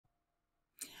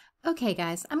Okay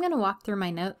guys, I'm going to walk through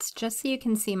my notes just so you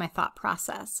can see my thought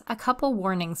process. A couple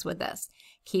warnings with this.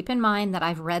 Keep in mind that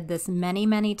I've read this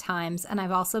many times, and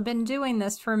I've also been doing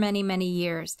this for many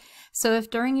years. So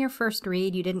if during your first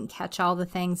read you didn't catch all the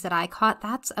things that I caught,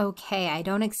 that's okay. I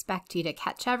don't expect you to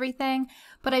catch everything,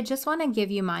 but I just want to give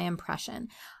you my impression.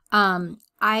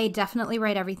 I definitely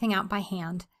write everything out by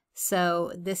hand.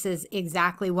 So this is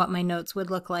exactly what my notes would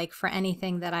look like for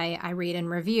anything that I read and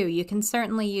review. You can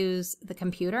certainly use the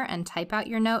computer and type out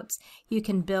your notes. You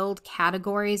can build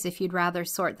categories if you'd rather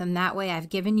sort them that way. I've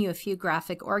given you a few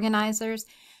graphic organizers.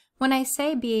 When I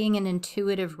say being an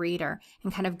intuitive reader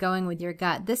and kind of going with your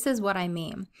gut, this is what I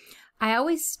mean. I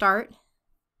always start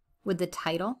with the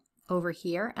title over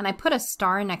here, and I put a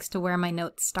star next to where my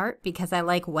notes start because I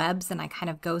like webs and I kind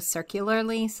of go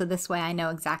circularly, so this way I know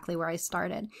exactly where I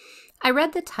started. I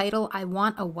read the title, I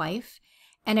Want a Wife,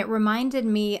 and it reminded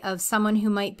me of someone who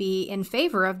might be in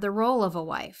favor of the role of a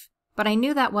wife. But I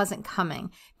knew that wasn't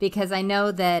coming because I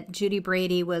know that Judy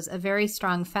Brady was a very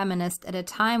strong feminist at a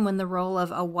time when the role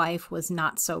of a wife was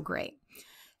not so great.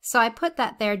 So I put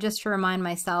that there just to remind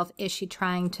myself, is she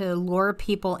trying to lure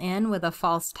people in with a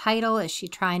false title? Is she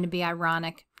trying to be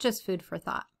ironic? Just food for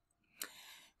thought.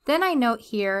 Then I note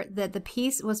here that the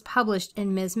piece was published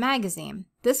in Ms. Magazine.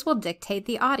 This will dictate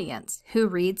the audience. Who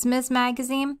reads Ms.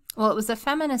 Magazine? Well, it was a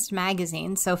feminist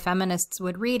magazine, so feminists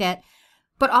would read it,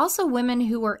 but also women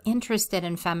who were interested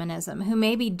in feminism, who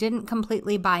maybe didn't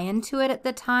completely buy into it at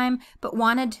the time, but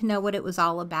wanted to know what it was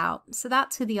all about. So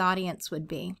that's who the audience would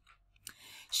be.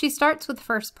 She starts with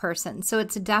first person, so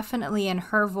it's definitely in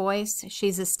her voice.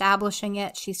 She's establishing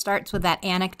it. She starts with that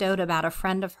anecdote about a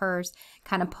friend of hers,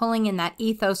 kind of pulling in that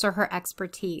ethos or her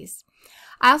expertise.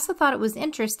 I also thought it was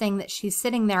interesting that she's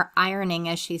sitting there ironing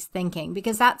as she's thinking,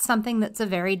 because that's something that's a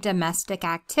very domestic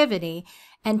activity.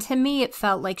 And to me, it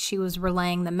felt like she was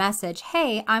relaying the message,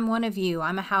 hey, I'm one of you.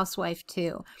 I'm a housewife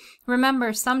too.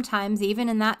 Remember, sometimes, even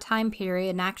in that time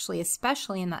period, and actually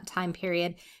especially in that time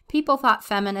period, people thought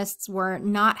feminists were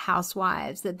not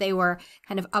housewives, that they were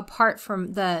kind of apart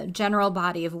from the general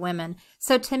body of women.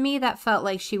 So to me, that felt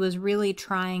like she was really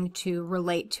trying to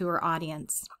relate to her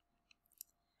audience.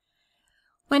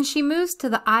 When she moves to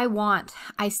the I want,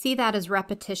 I see that as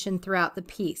repetition throughout the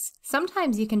piece.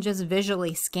 Sometimes you can just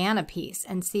visually scan a piece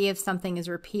and see if something is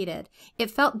repeated.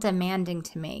 It felt demanding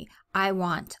to me. I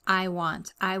want, I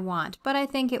want, I want. But I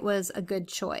think it was a good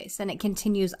choice. And it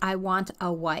continues, I want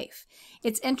a wife.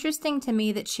 It's interesting to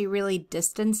me that she really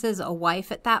distances a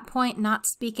wife at that point, not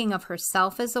speaking of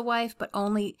herself as a wife, but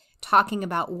only talking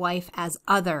about wife as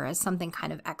other, as something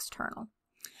kind of external.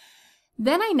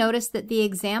 Then I noticed that the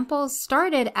examples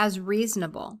started as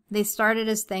reasonable. They started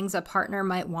as things a partner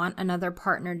might want another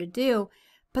partner to do,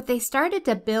 but they started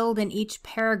to build in each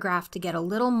paragraph to get a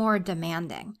little more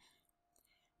demanding.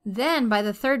 Then by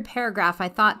the third paragraph, I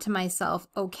thought to myself,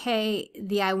 okay,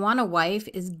 the I want a wife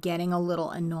is getting a little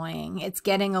annoying. It's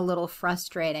getting a little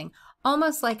frustrating,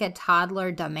 almost like a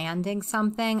toddler demanding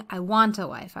something. I want a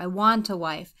wife. I want a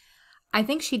wife. I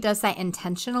think she does that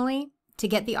intentionally to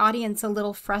get the audience a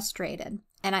little frustrated.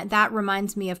 And that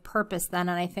reminds me of purpose then.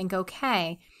 And I think,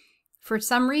 okay, for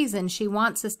some reason, she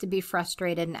wants us to be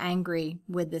frustrated and angry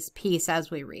with this piece as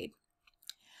we read.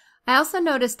 I also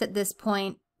noticed at this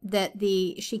point that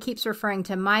she keeps referring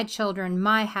to my children,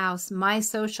 my house, my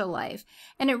social life.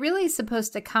 And it really is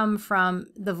supposed to come from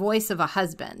the voice of a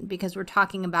husband because we're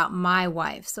talking about my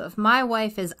wife. So if my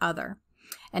wife is other,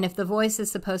 and if the voice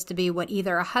is supposed to be what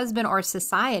either a husband or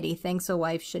society thinks a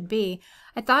wife should be,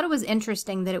 I thought it was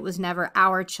interesting that it was never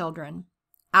our children,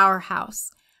 our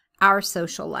house, our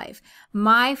social life.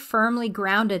 My firmly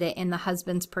grounded it in the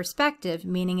husband's perspective,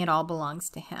 meaning it all belongs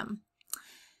to him.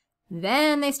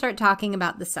 Then they start talking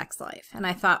about the sex life, and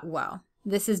I thought, well,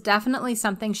 this is definitely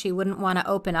something she wouldn't want to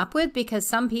open up with because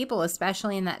some people,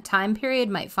 especially in that time period,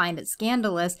 might find it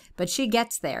scandalous, but she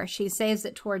gets there. She saves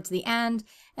it towards the end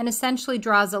and essentially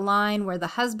draws a line where the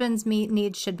husband's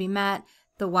needs should be met,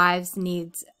 the wife's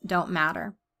needs don't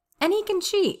matter. And he can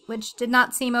cheat, which did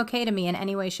not seem okay to me in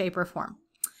any way, shape, or form.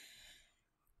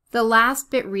 The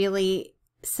last bit really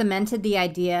cemented the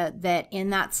idea that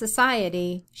in that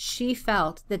society, she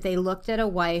felt that they looked at a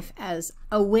wife as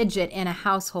a widget in a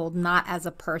household, not as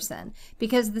a person.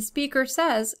 Because the speaker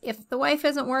says, if the wife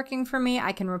isn't working for me,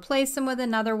 I can replace them with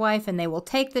another wife and they will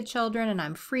take the children and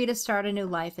I'm free to start a new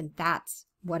life, and that's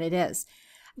what it is.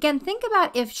 Again, think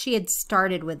about if she had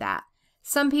started with that.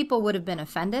 Some people would have been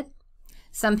offended.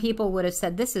 Some people would have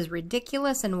said, this is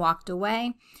ridiculous, and walked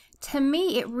away. To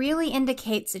me, it really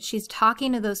indicates that she's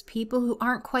talking to those people who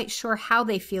aren't quite sure how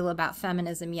they feel about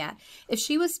feminism yet. If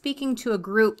she was speaking to a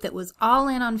group that was all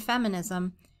in on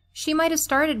feminism, She might have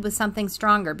started with something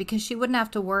stronger because she wouldn't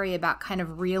have to worry about kind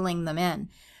of reeling them in.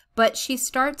 But she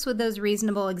starts with those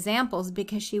reasonable examples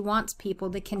because she wants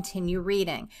people to continue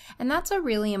reading. And that's a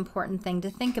really important thing to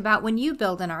think about when you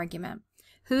build an argument.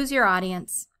 Who's your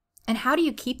audience? And how do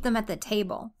you keep them at the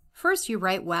table? First, you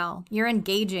write well. You're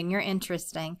engaging. You're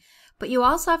interesting. But you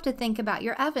also have to think about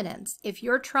your evidence. If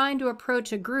you're trying to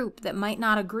approach a group that might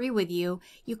not agree with you,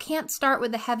 you can't start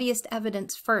with the heaviest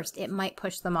evidence first. It might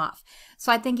push them off.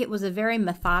 So I think it was a very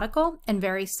methodical and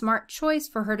very smart choice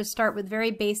for her to start with very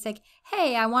basic,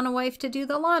 hey, I want a wife to do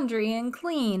the laundry and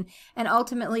clean, and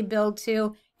ultimately build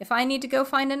to, if I need to go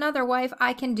find another wife,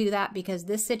 I can do that because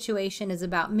this situation is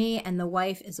about me and the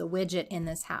wife is a widget in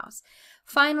this house.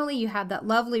 Finally, you have that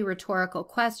lovely rhetorical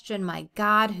question, my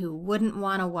God, who wouldn't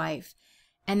want a wife?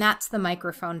 And that's the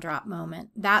microphone drop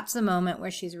moment. That's the moment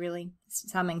where she's really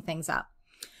summing things up.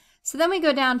 So then we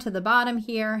go down to the bottom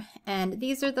here, and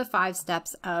these are the 5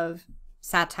 steps of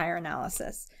satire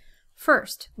analysis.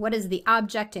 First, what is the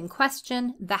object in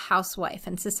question? The housewife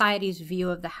and society's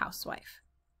view of the housewife.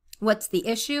 What's the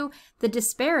issue? The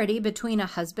disparity between a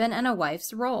husband and a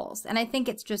wife's roles. And I think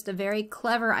it's just a very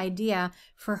clever idea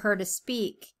for her to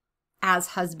speak as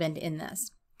husband in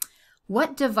this.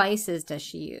 What devices does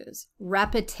she use?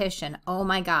 Repetition. Oh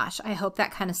my gosh, I hope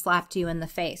that kind of slapped you in the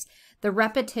face. The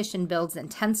repetition builds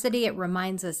intensity. It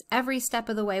reminds us every step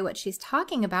of the way what she's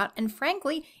talking about. And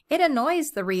frankly, it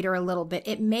annoys the reader a little bit.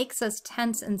 It makes us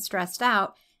tense and stressed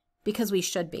out because we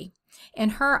should be. In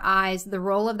her eyes, the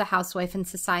role of the housewife in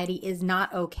society is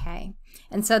not okay.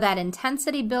 And so that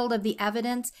intensity build of the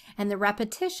evidence and the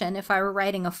repetition, if I were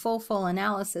writing a full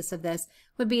analysis of this,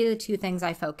 would be the 2 things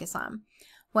I focus on.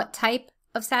 What type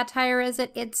of satire is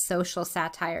it? It's social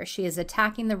satire. She is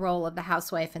attacking the role of the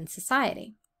housewife in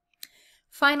society.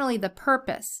 Finally, the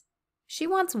purpose. She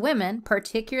wants women,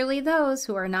 particularly those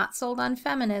who are not sold on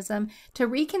feminism, to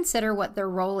reconsider what their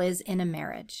role is in a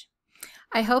marriage.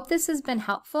 I hope this has been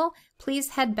helpful. Please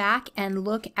head back and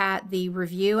look at the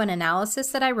review and analysis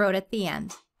that I wrote at the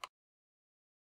end.